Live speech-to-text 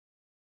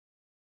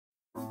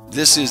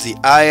This is the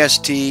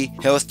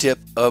IST Health Tip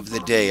of the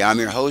Day. I'm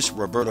your host,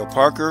 Roberto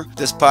Parker.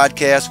 This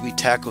podcast, we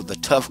tackle the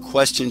tough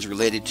questions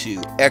related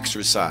to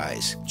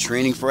exercise,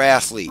 training for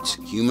athletes,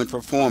 human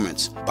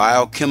performance,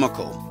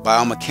 biochemical,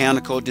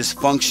 biomechanical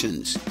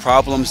dysfunctions,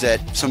 problems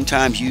that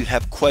sometimes you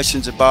have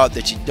questions about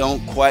that you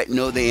don't quite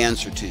know the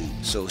answer to.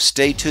 So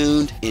stay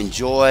tuned,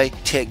 enjoy,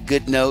 take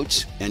good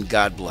notes, and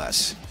God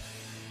bless.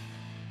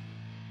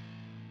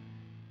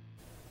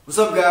 What's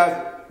up,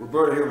 guys?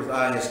 Roberto here with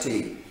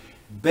IST.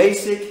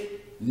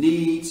 Basic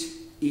needs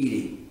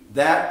eating.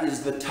 That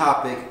is the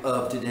topic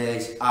of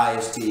today's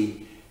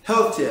IST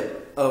health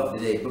tip of the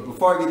day. But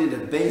before I get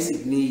into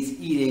basic needs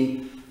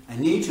eating, I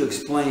need to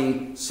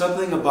explain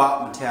something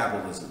about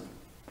metabolism.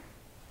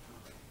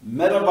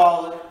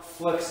 Metabolic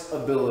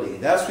flexibility.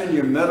 That's when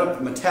your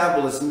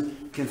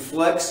metabolism can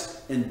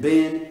flex and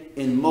bend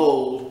and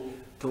mold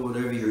to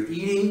whatever you're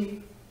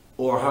eating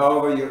or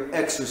however you're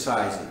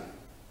exercising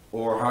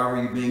or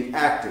however you're being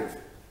active.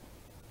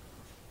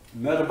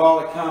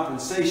 Metabolic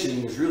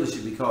compensation, which really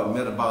should be called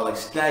metabolic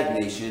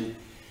stagnation,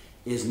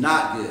 is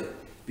not good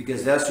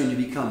because that's when you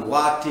become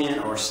locked in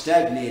or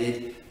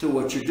stagnated to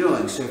what you're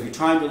doing. So if you're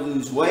trying to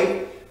lose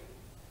weight,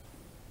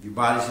 your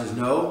body says,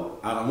 no,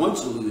 I don't want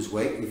you to lose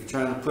weight. If you're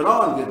trying to put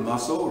on good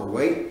muscle or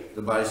weight,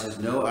 the body says,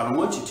 no, I don't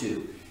want you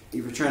to.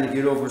 If you're trying to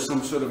get over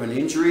some sort of an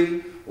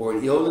injury or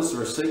an illness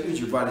or a sickness,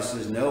 your body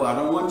says, no, I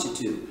don't want you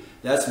to.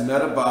 That's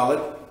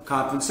metabolic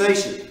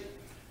compensation.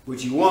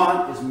 What you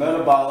want is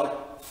metabolic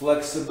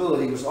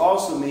flexibility, which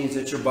also means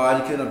that your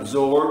body can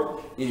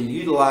absorb and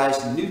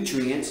utilize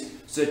nutrients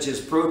such as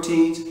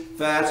proteins,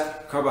 fats,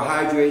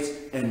 carbohydrates,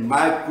 and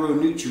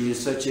micronutrients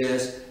such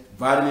as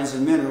vitamins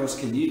and minerals,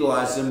 can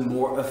utilize them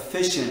more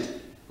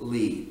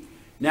efficiently.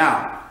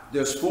 Now,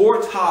 there's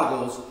 4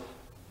 toggles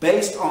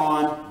based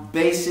on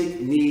basic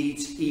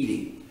needs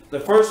eating. The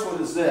first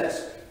one is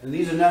this, and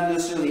these are not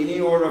necessarily in any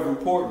order of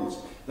importance.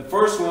 The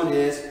first one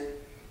is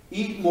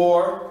eat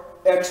more,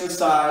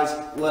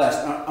 exercise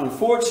less.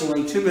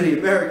 Unfortunately, too many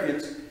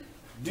Americans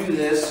do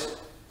this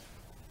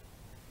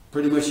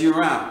pretty much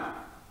year-round.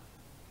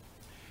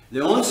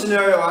 The only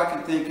scenario I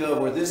can think of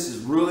where this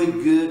is really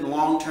good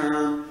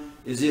long-term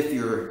is if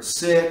you're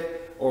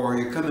sick or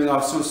you're coming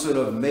off some sort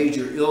of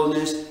major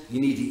illness.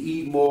 You need to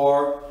eat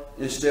more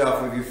and stay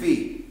off of your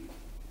feet.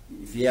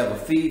 If you have a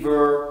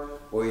fever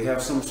or you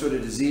have some sort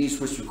of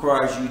disease which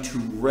requires you to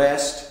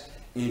rest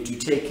and to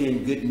take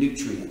in good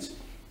nutrients,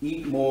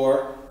 eat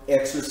more,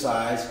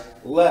 exercise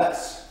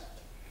less.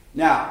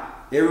 Now,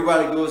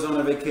 everybody goes on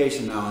a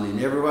vacation now and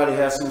then. Everybody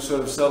has some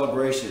sort of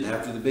celebration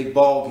after the big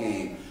ball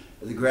game,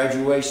 the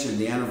graduation,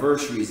 the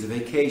anniversaries, the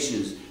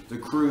vacations, the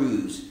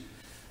cruise.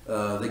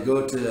 They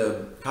go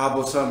to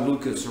Cabo San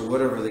Lucas or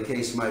whatever the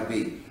case might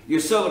be. You're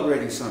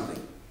celebrating something,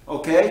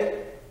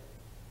 okay?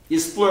 You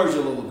splurge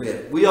a little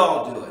bit. We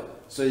all do it.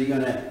 So you're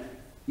going to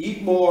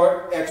eat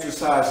more,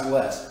 exercise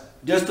less.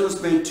 Just don't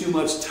spend too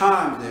much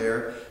time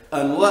there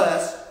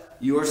unless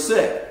you are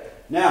sick.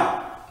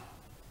 Now,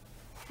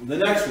 the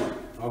next one,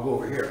 I'll go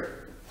over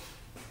here.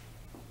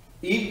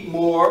 Eat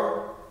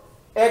more,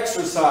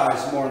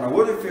 exercise more. Now,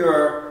 what if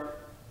you're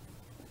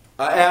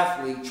an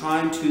athlete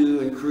trying to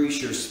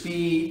increase your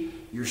speed,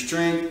 your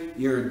strength,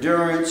 your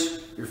endurance,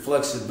 your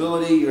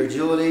flexibility, your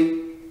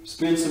agility?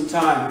 Spend some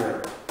time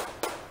here,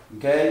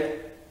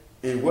 okay?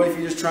 And what if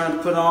you're just trying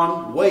to put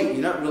on weight?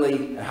 You're not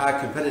really a high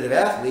competitive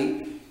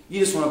athlete. You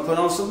just want to put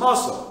on some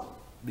muscle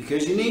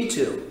because you need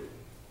to.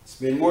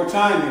 Spend more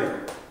time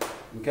here,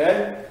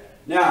 okay?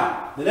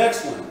 Now, the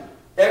next one,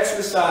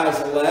 exercise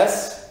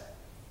less,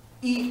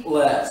 eat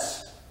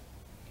less.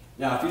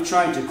 Now, if you're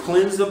trying to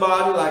cleanse the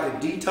body like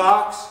a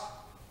detox,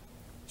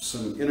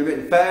 some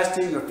intermittent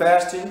fasting or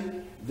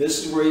fasting,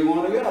 this is where you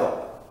want to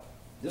go.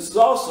 This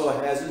also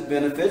has its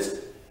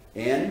benefits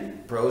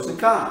and pros and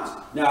cons.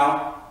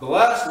 Now, the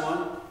last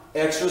one,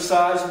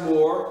 exercise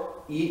more,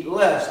 eat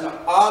less.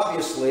 Now,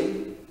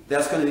 obviously,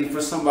 that's going to be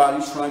for somebody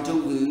who's trying to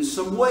lose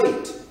some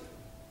weight.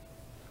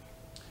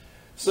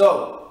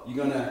 So, you're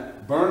going to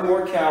burn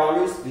more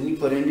calories than you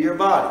put into your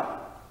body.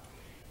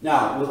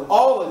 Now, with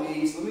all of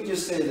these, let me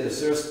just say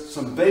this. There's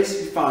some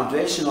basic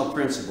foundational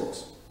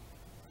principles.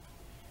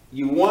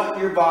 You want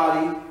your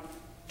body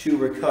to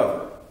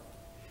recover.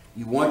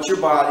 You want your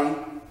body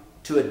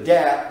to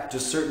adapt to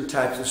certain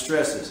types of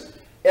stresses.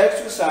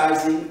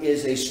 Exercising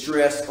is a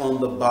stress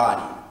on the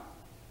body.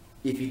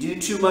 If you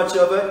do too much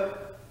of it,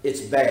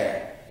 it's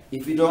bad.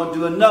 If you don't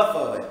do enough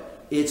of it,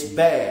 it's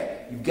bad.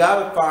 You've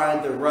got to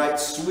find the right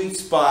sweet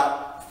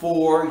spot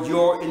for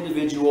your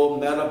individual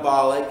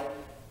metabolic,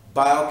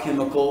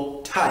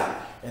 biochemical type.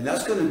 And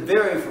that's going to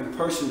vary from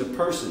person to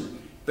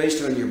person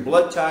based on your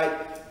blood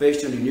type,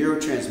 based on your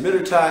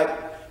neurotransmitter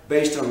type,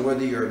 based on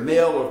whether you're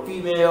male or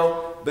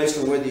female, based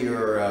on whether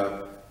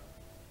you're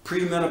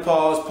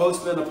premenopause,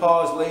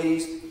 postmenopause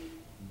ladies,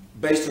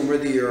 based on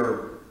whether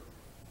you're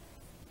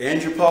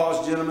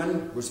andropause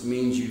gentlemen, which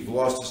means you've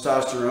lost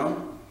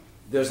testosterone.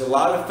 There's a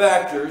lot of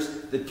factors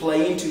that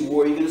play into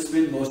where you're going to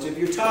spend most of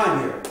your time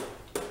here.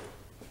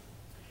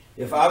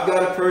 If I've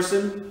got a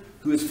person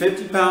who is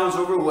 50 pounds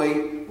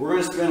overweight, we're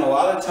going to spend a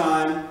lot of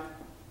time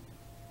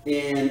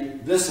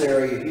in this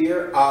area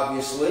here,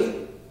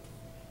 obviously.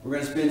 We're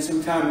going to spend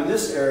some time in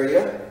this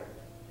area.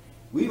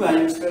 We might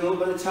even spend a little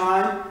bit of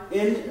time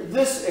in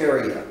this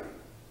area.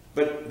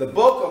 But the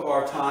bulk of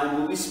our time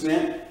will be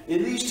spent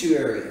in these two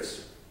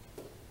areas.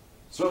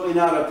 Certainly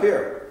not up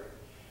here.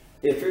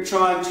 If you're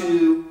trying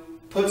to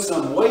put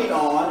some weight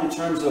on in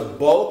terms of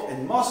bulk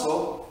and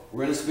muscle,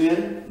 we're going to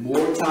spend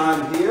more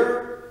time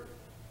here,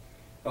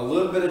 a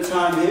little bit of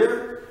time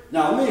here.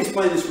 Now, let me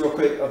explain this real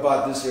quick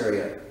about this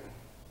area.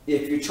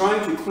 If you're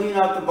trying to clean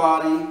out the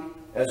body,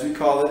 as we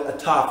call it,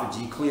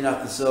 autophagy, clean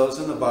out the cells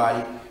in the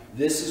body,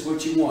 this is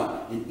what you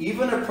want. And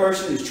even a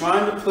person who's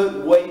trying to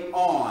put weight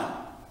on,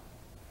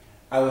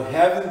 I would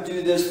have them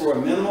do this for a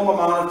minimal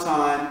amount of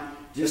time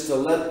just to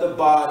let the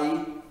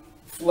body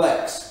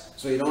flex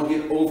so you don't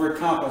get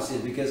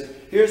overcompensated. Because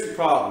here's the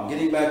problem,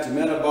 getting back to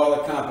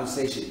metabolic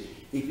compensation.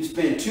 If you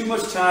spend too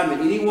much time in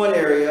any one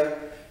area,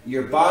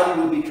 your body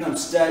will become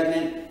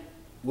stagnant,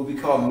 will be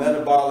called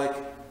metabolic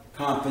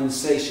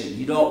compensation.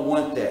 You don't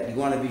want that. You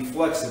want to be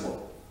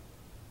flexible.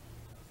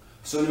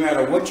 So no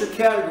matter what your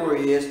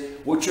category is,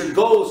 what your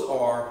goals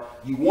are,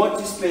 you want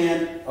to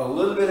spend a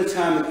little bit of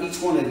time in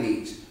each one of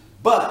these.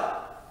 But,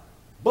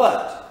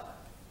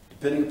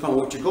 depending upon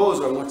what your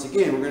goals are, once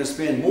again, we're going to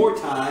spend more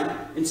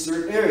time in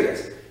certain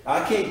areas.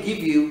 I can't give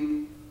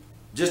you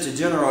just a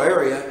general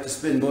area to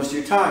spend most of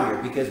your time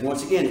here, because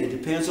once again, it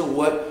depends on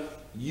what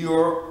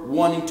you're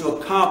wanting to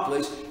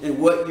accomplish and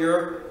what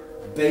your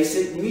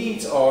basic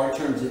needs are in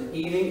terms of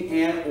eating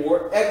and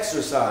or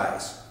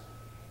exercise.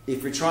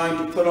 If you're trying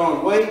to put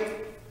on weight,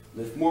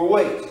 lift more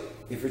weight.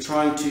 If you're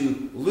trying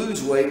to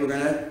lose weight, we're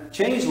going to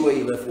change the way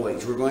you lift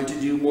weights. We're going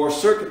to do more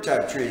circuit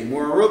type training,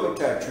 more aerobic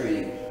type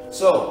training.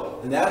 So,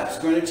 and that's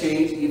going to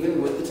change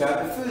even with the type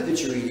of food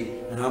that you're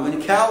eating and how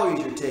many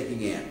calories you're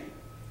taking in.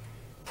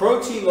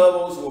 Protein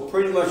levels will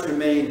pretty much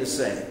remain the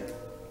same.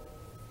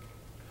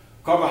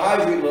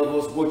 Carbohydrate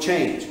levels will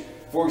change.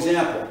 For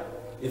example,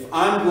 if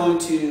I'm going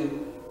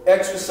to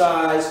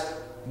exercise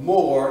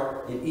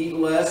more and eat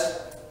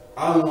less,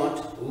 I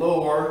want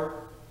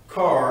lower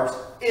carbs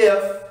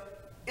if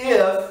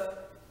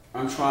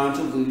I'm trying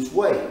to lose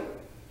weight.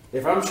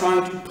 If I'm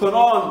trying to put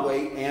on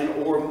weight and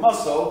or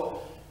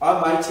muscle, I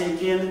might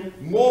take in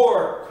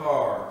more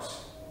carbs.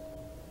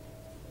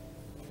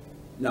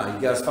 Now,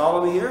 you guys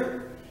follow me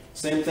here?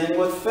 Same thing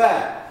with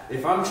fat.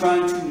 If I'm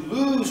trying to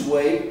lose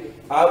weight,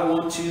 I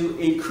want to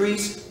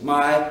increase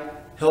my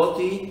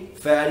healthy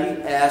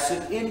fatty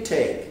acid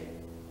intake.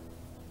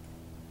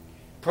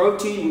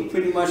 Protein will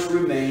pretty much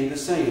remain the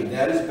same.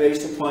 That is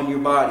based upon your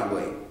body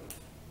weight.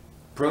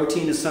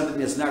 Protein is something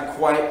that's not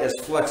quite as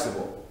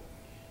flexible,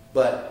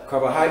 but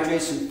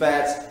carbohydrates and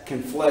fats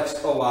can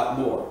flex a lot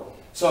more.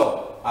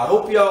 So, I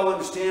hope you all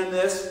understand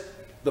this.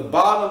 The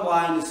bottom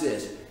line is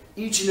this.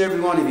 Each and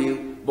every one of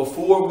you,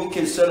 before we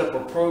can set up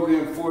a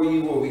program for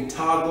you where we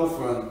toggle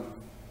from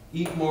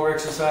eat more,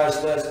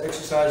 exercise less,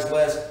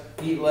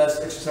 eat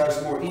less,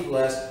 exercise more, eat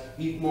less,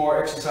 eat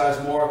more,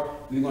 exercise more,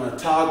 we're going to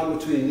toggle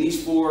between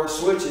these four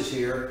switches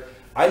here.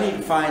 I need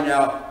to find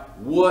out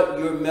what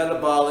your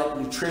metabolic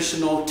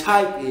nutritional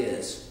type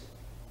is.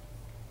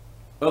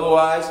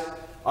 Otherwise,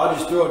 I'll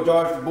just throw a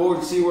dart at the board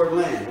and see where it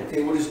lands.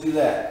 Okay, we'll just do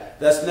that.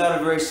 That's not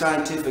a very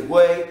scientific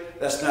way.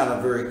 That's not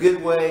a very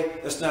good way.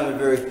 That's not a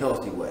very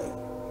healthy way.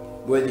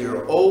 Whether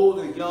you're old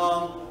or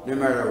young, no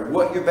matter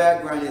what your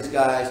background is,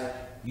 guys,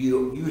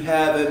 you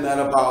have a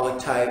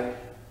metabolic type,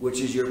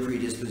 which is your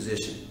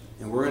predisposition.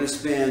 And we're going to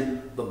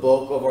spend the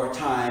bulk of our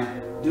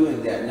time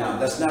doing that. Now,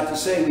 that's not to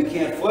say we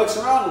can't flex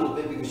around a little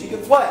bit, because you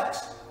can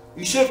flex.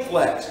 You should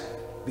flex,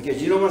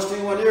 because you don't want to stay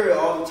in one area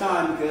all the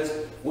time, because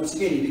once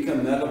again, you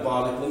become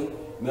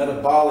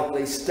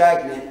metabolically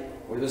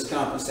stagnant with this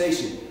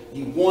compensation.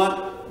 You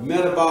want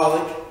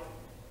metabolic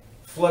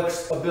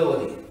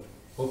flexibility.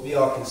 Hope you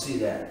all can see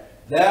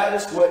that. That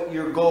is what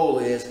your goal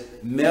is,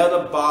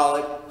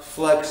 metabolic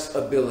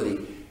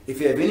flexibility. If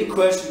you have any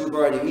questions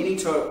regarding any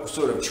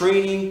sort of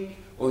training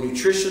or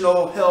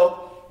nutritional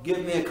help,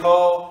 give me a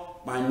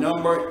call. My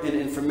number and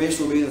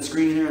information will be on the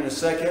screen here in a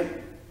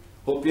second.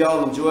 Hope you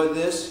all enjoyed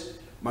this.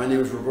 My name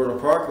is Roberto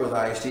Parker with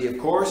IST, of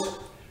course.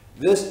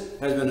 This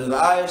has been the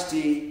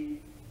IST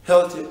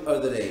Health Tip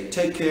of the Day.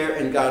 Take care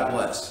and God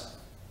bless.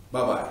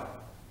 Bye-bye.